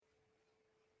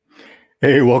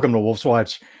Hey, welcome to Wolf's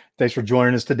Watch. Thanks for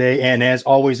joining us today. And as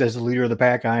always, as the leader of the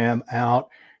pack, I am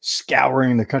out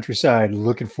scouring the countryside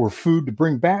looking for food to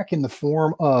bring back in the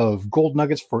form of gold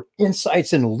nuggets for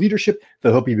insights and leadership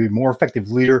that help you be a more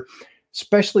effective leader,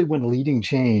 especially when leading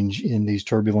change in these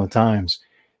turbulent times.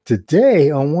 Today,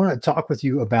 I want to talk with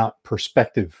you about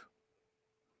perspective.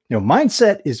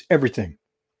 Mindset is everything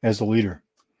as a leader.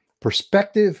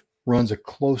 Perspective runs a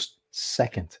close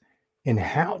second. And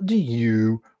how do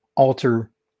you alter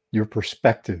your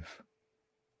perspective?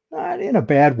 Not in a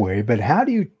bad way, but how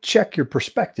do you check your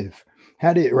perspective?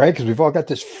 How do you, right? Because we've all got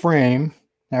this frame,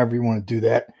 however you want to do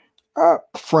that.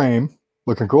 Frame,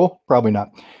 looking cool? Probably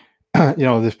not.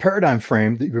 This paradigm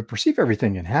frame that you perceive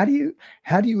everything in. How do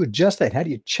you adjust that? How do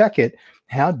you check it?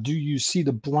 How do you see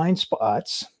the blind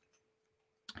spots?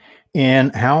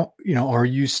 And how, are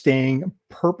you staying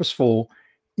purposeful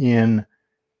in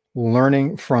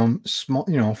learning from small,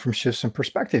 from shifts in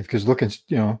perspective? Because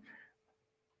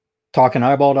talking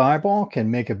eyeball to eyeball can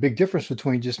make a big difference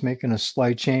between just making a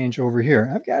slight change over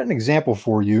here. I've got an example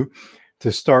for you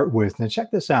to start with. Now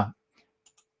check this out.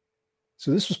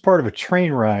 So this was part of a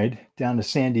train ride down to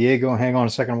San Diego. Hang on a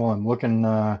second while I'm looking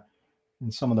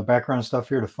in some of the background stuff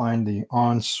here to find the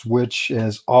on switch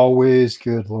as always.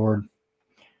 Good Lord.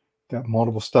 Got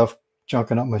multiple stuff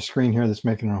junking up my screen here that's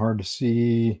making it hard to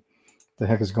see the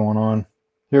heck is going on.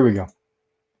 Here we go.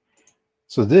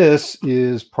 So this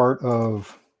is part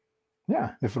of,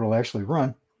 if it'll actually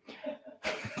run.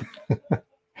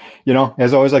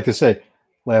 As I always like to say,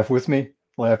 laugh with me,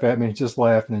 laugh at me, just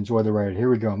laugh and enjoy the ride. Here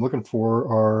we go. I'm looking for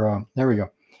our, there we go.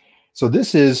 So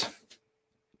this is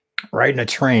riding a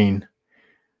train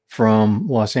from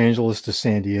Los Angeles to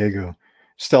San Diego.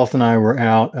 Stealth and I were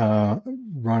out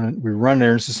running. We run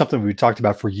there. This is something we talked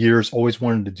about for years, always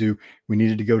wanted to do. We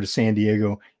needed to go to San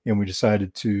Diego, and we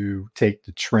decided to take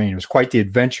the train. It was quite the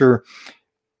adventure.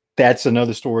 That's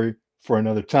another story for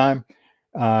another time.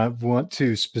 I want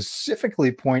to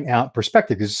specifically point out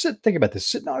perspective, because think about this.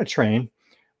 Sitting on a train,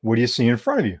 what do you see in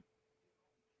front of you?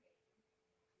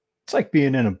 It's like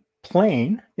being in a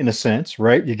plane, in a sense,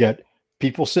 right? You got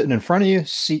people sitting in front of you,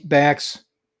 seat backs,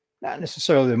 not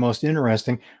necessarily the most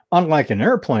interesting. Unlike an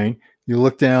airplane, you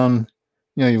look down,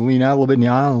 you lean out a little bit in the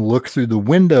aisle and look through the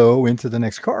window into the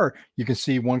next car. You can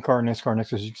see one car, next car,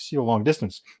 next car. You can see a long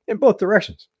distance in both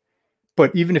directions.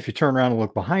 But even if you turn around and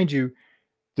look behind you,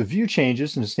 the view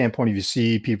changes from the standpoint of you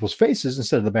see people's faces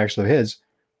instead of the backs of their heads.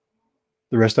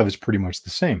 The rest of it's pretty much the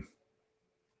same.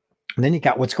 And then you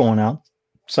got what's going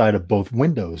outside of both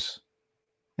windows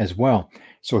as well.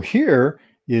 So here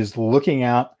is looking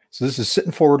out. So this is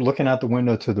sitting forward, looking out the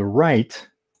window to the right.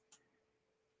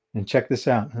 And check this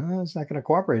out. It's not going to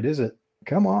cooperate, is it?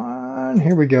 Come on.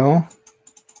 Here we go.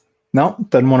 No,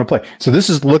 doesn't want to play. So this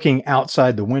is looking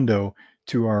outside the window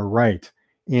to our right.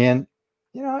 And,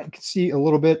 you can see a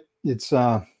little bit. It's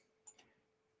not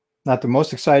the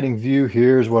most exciting view.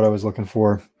 Here's what I was looking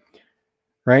for,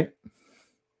 right?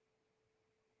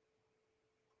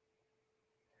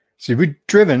 See, we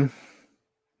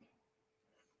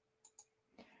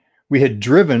had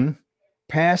driven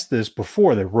past this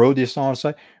before. The road you saw on the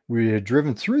side, we had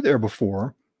driven through there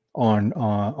before on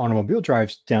automobile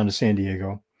drives down to San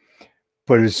Diego,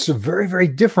 but it's very, very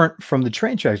different from the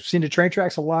train tracks. We've seen the train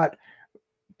tracks a lot,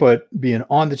 but being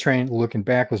on the train, looking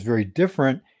back was very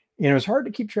different. And it was hard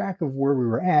to keep track of where we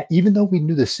were at, even though we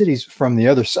knew the cities from the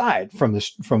other side, from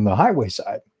the highway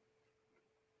side.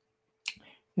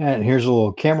 And here's a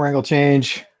little camera angle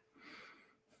change,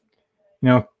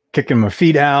 kicking my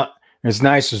feet out. It's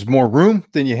nice. There's more room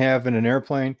than you have in an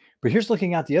airplane. But here's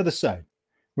looking out the other side.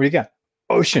 What do you got?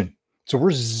 Ocean. So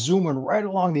we're zooming right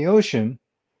along the ocean,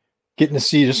 getting to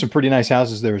see there's some pretty nice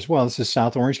houses there as well. This is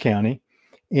South Orange County.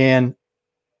 And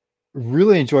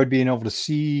really enjoyed being able to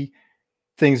see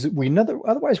things that we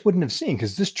otherwise wouldn't have seen,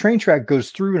 because this train track goes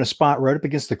through in a spot right up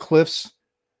against the cliffs,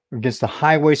 against the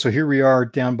highway. So here we are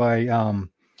down by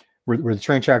where the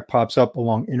train track pops up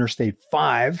along Interstate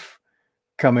 5,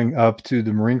 coming up to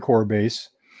the Marine Corps base.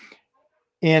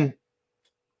 And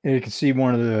you can see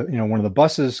one of the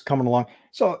buses coming along.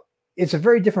 So it's a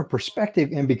very different perspective.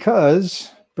 And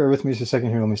because, bear with me just a second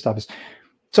here, let me stop this.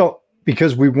 So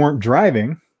because we weren't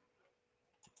driving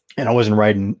and I wasn't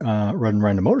riding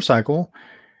a motorcycle,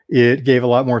 it gave a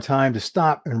lot more time to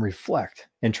stop and reflect.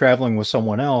 And traveling with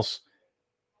someone else,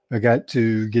 I got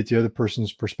to get the other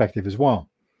person's perspective as well.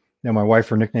 Now, my wife,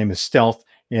 her nickname is Stealth.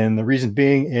 And the reason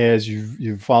being is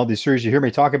you've followed this series, you hear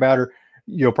me talk about her,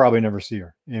 you'll probably never see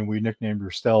her. And we nicknamed her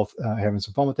Stealth, having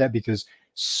some fun with that because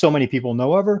so many people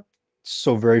know of her,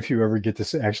 so very few ever get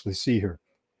to actually see her.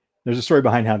 There's a story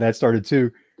behind how that started too.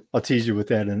 I'll tease you with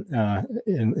that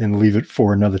and leave it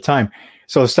for another time.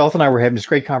 So Stealth and I were having this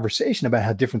great conversation about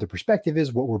how different the perspective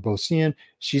is, what we're both seeing.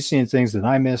 She's seeing things that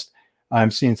I missed.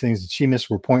 I'm seeing things that she missed.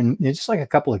 We're pointing, it's just like a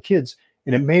couple of kids,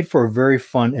 and it made for a very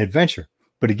fun adventure.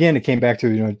 But again, it came back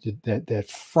to that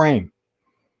frame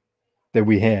that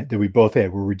we both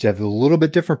had, where we have a little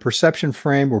bit different perception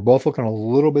frame. We're both looking a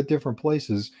little bit different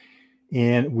places,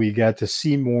 and we got to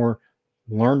see more,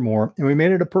 learn more, and we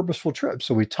made it a purposeful trip.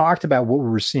 So we talked about what we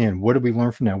were seeing. What did we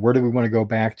learn from that? Where do we want to go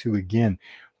back to again?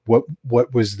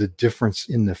 What was the difference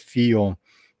in the feel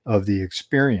of the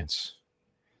experience?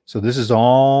 So this is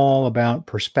all about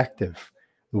perspective.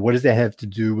 What does that have to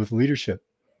do with leadership?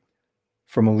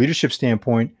 From a leadership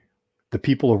standpoint, the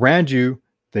people around you,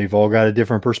 they've all got a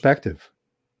different perspective.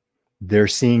 They're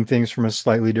seeing things from a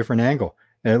slightly different angle.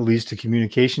 And it leads to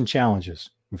communication challenges.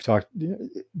 We've talked,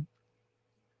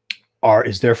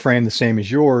 is their frame the same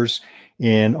as yours?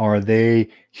 And are they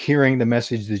hearing the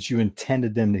message that you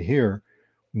intended them to hear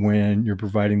when you're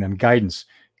providing them guidance,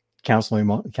 counseling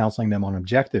them on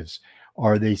objectives?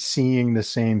 Are they seeing the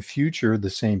same future, the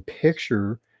same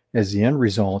picture as the end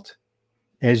result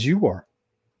as you are?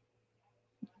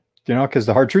 Because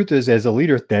the hard truth is, as a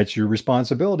leader, that's your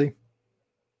responsibility.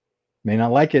 May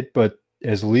not like it, but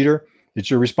as a leader, it's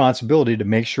your responsibility to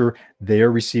make sure they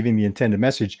are receiving the intended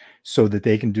message so that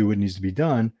they can do what needs to be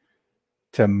done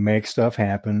to make stuff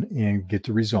happen and get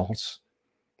the results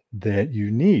that you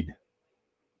need.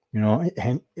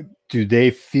 And do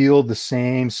they feel the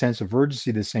same sense of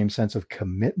urgency, the same sense of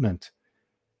commitment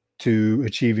to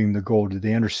achieving the goal? Do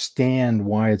they understand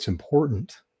why it's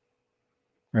important?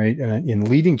 Right? In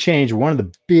leading change, one of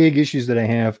the big issues that I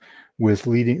have with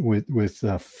leading with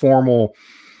formal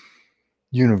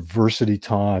university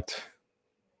taught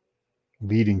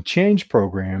leading change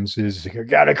programs is you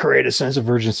got to create a sense of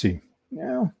urgency.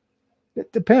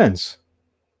 It depends.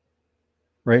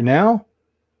 Right now,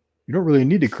 you don't really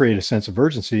need to create a sense of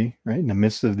urgency, right? In the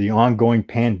midst of the ongoing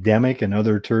pandemic and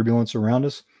other turbulence around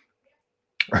us,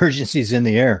 urgency is in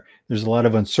the air. There's a lot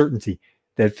of uncertainty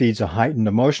that feeds a heightened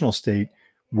emotional state,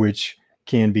 which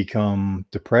can become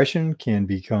depression, can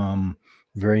become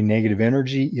very negative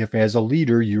energy if, as a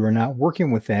leader, you are not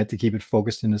working with that to keep it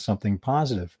focused into something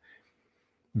positive.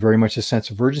 Very much a sense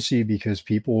of urgency, because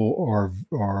people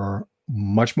are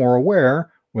much more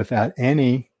aware, without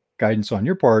any guidance on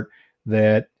your part,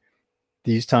 that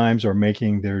these times are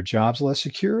making their jobs less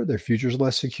secure, their futures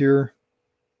less secure.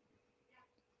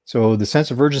 So the sense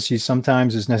of urgency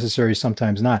sometimes is necessary,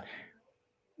 sometimes not.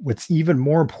 What's even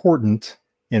more important,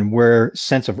 and where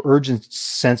sense of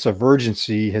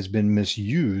urgency has been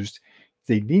misused,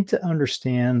 they need to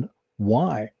understand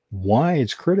why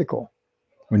it's critical.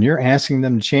 When you're asking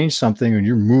them to change something and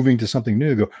you're moving to something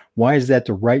new, go, why is that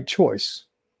the right choice?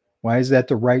 Why is that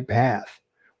the right path?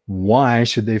 Why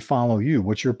should they follow you?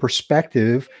 What's your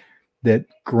perspective that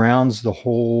grounds the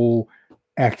whole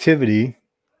activity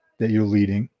that you're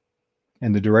leading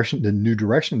and the new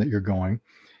direction that you're going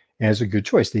as a good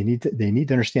choice? They need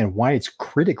to understand why it's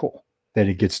critical that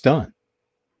it gets done.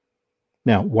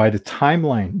 Now, why the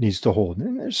timeline needs to hold.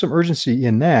 And there's some urgency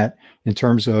in that, in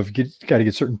terms of got to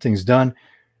get certain things done.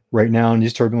 Right now, in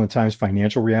these turbulent times,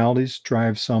 financial realities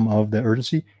drive some of the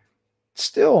urgency.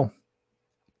 Still,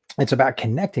 it's about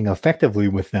connecting effectively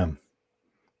with them,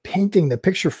 painting the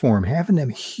picture for them, having them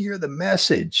hear the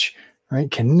message, right?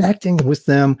 Connecting with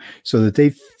them so that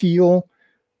they feel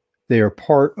they are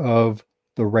part of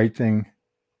the right thing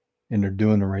and they're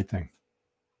doing the right thing.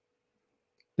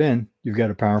 Then you've got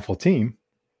a powerful team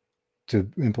to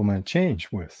implement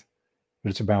change with.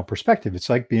 But it's about perspective. It's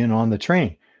like being on the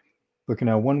train, looking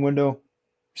out one window,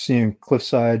 seeing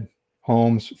cliffside,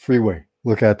 homes, freeway.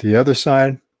 Look out the other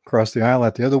side, across the aisle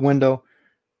at the other window,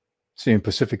 seeing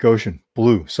Pacific Ocean,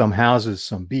 blue, some houses,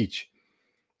 some beach.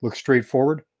 Look straight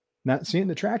forward, not seeing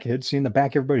the track ahead, seeing the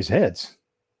back of everybody's heads.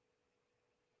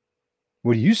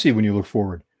 What do you see when you look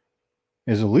forward?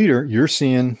 As a leader, you're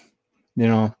seeing,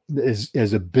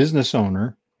 as a business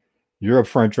owner, you're up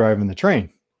front driving the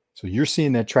train. So you're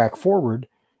seeing that track forward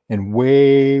and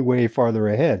way, way farther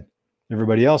ahead.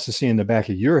 Everybody else is seeing the back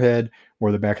of your head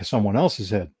or the back of someone else's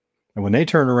head. And when they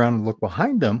turn around and look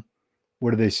behind them,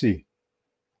 what do they see?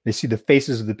 They see the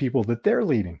faces of the people that they're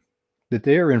leading, that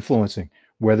they're influencing,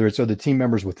 whether it's other team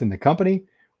members within the company,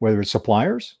 whether it's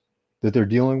suppliers that they're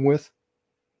dealing with,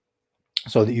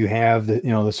 so that you have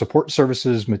the support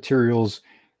services, materials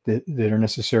that are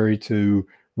necessary to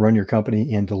run your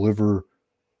company and deliver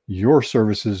your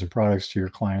services and products to your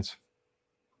clients.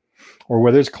 Or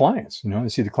whether it's clients, you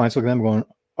see the clients look at them going,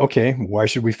 okay, why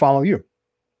should we follow you?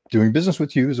 Doing business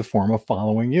with you is a form of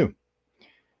following you.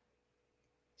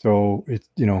 So it's,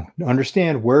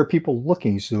 understand where are people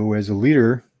looking. So as a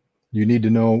leader, you need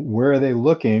to know where are they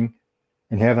looking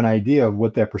and have an idea of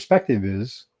what that perspective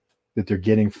is that they're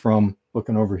getting from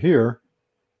looking over here,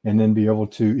 and then be able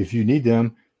to, if you need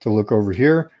them to look over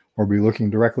here or be looking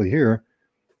directly here,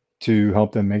 to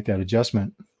help them make that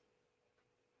adjustment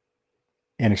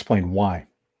and explain why,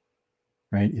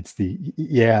 right? It's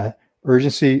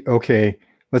urgency. Okay,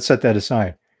 let's set that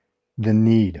aside. The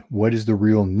need. What is the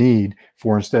real need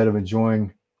for, instead of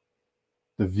enjoying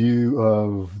the view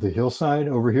of the hillside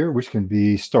over here, which can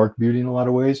be stark beauty in a lot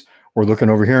of ways, or looking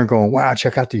over here and going, wow,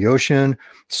 check out the ocean,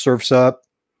 surf's up.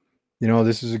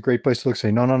 This is a great place to look.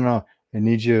 Say, no, no, no. I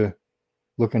need you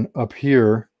looking up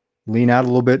here, lean out a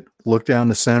little bit, look down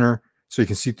the center so you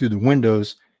can see through the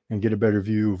windows and get a better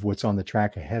view of what's on the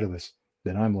track ahead of us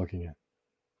that I'm looking at.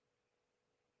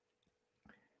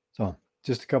 So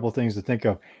just a couple of things to think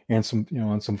of, and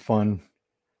some fun,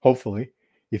 hopefully.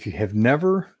 If you have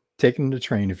never taken the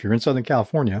train, if you're in Southern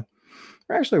California,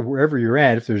 or actually wherever you're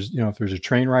at, if there's a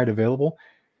train ride available,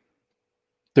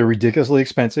 they're ridiculously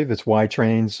expensive. It's why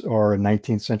trains are a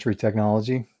 19th century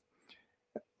technology.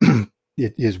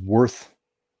 It is worth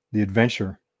the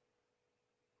adventure,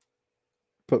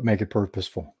 but make it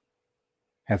purposeful.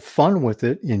 Have fun with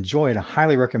it. Enjoy it. I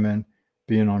highly recommend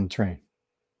being on a train.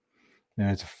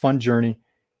 And it's a fun journey.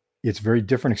 It's a very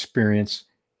different experience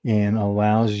and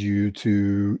allows you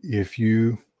to, if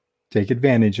you take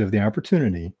advantage of the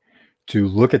opportunity, to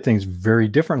look at things very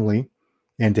differently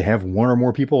and to have one or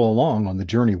more people along on the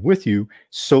journey with you,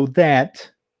 so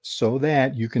that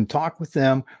you can talk with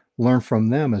them, learn from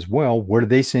them as well. What are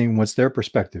they seeing? What's their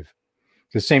perspective?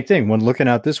 Because same thing, when looking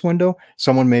out this window,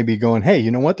 someone may be going, hey, you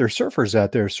know what? There's surfers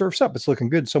out there. Surf's up. It's looking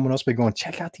good. Someone else may be going,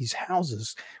 check out these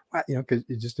houses. Because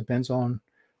it just depends on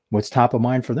what's top of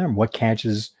mind for them, what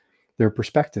catches their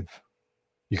perspective.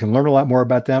 You can learn a lot more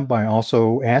about them by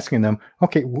also asking them,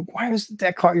 okay, why does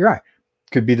that caught your eye?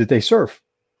 Could be that they surf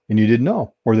and you didn't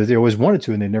know, or that they always wanted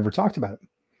to and they never talked about it.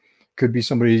 Could be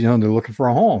somebody, they're looking for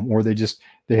a home, or they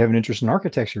have an interest in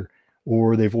architecture,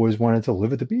 or they've always wanted to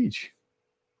live at the beach.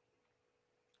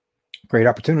 Great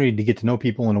opportunity to get to know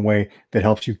people in a way that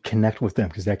helps you connect with them,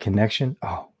 because that connection,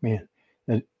 oh man,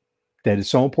 that is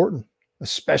so important,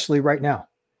 especially right now.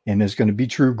 And it's going to be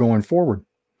true going forward.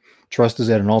 Trust is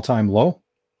at an all-time low.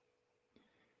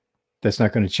 That's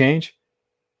not going to change.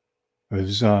 I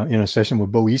was in a session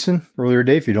with Bo Eason earlier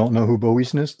today. If you don't know who Bo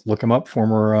Eason is, look him up.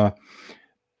 Former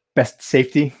best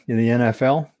safety in the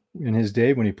NFL in his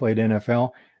day when he played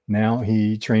NFL. Now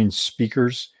he trains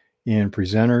speakers and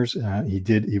presenters.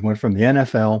 He went from the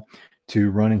NFL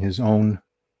to running his own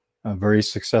very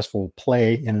successful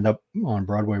play. Ended up on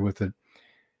Broadway with The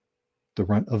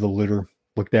Runt of the Litter.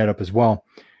 Look that up as well.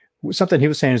 Something he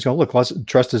was saying is, look,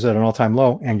 trust is at an all-time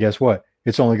low, and guess what?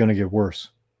 It's only going to get worse.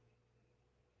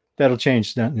 That'll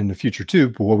change in the future too.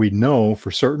 But what we know for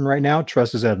certain right now,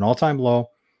 trust is at an all-time low.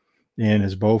 And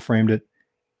as Bo framed it,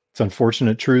 it's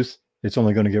unfortunate truth. It's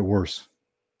only going to get worse.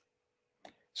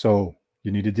 So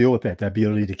you need to deal with that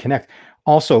ability to connect.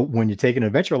 Also, when you take an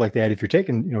adventure like that,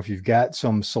 if you've got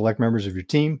some select members of your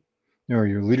team or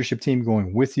your leadership team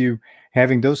going with you,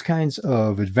 having those kinds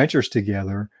of adventures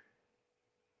together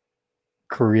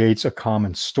creates a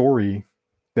common story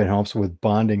that helps with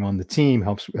bonding on the team,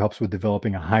 helps with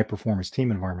developing a high performance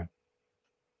team environment.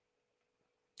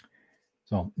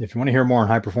 So if you want to hear more on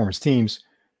high performance teams,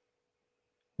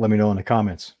 let me know in the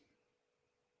comments.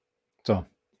 So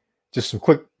just some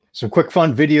quick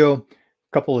fun video, a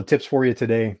couple of tips for you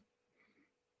today.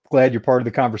 Glad you're part of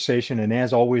the conversation. And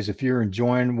as always, if you're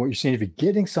enjoying what you're seeing, if you're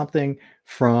getting something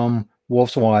from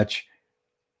Wolf's Watch,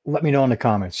 let me know in the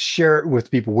comments. Share it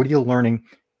with people. What are you learning?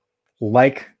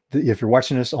 If you're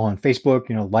watching this on Facebook,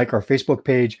 like our Facebook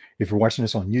page. If you're watching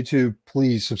this on YouTube,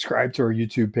 please subscribe to our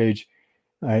YouTube page.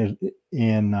 And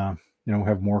we'll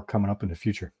have more coming up in the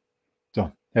future.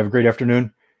 So have a great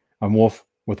afternoon. I'm Wolf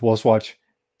with Wolf's Watch.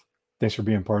 Thanks for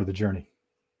being part of the journey.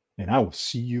 And I will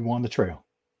see you on the trail.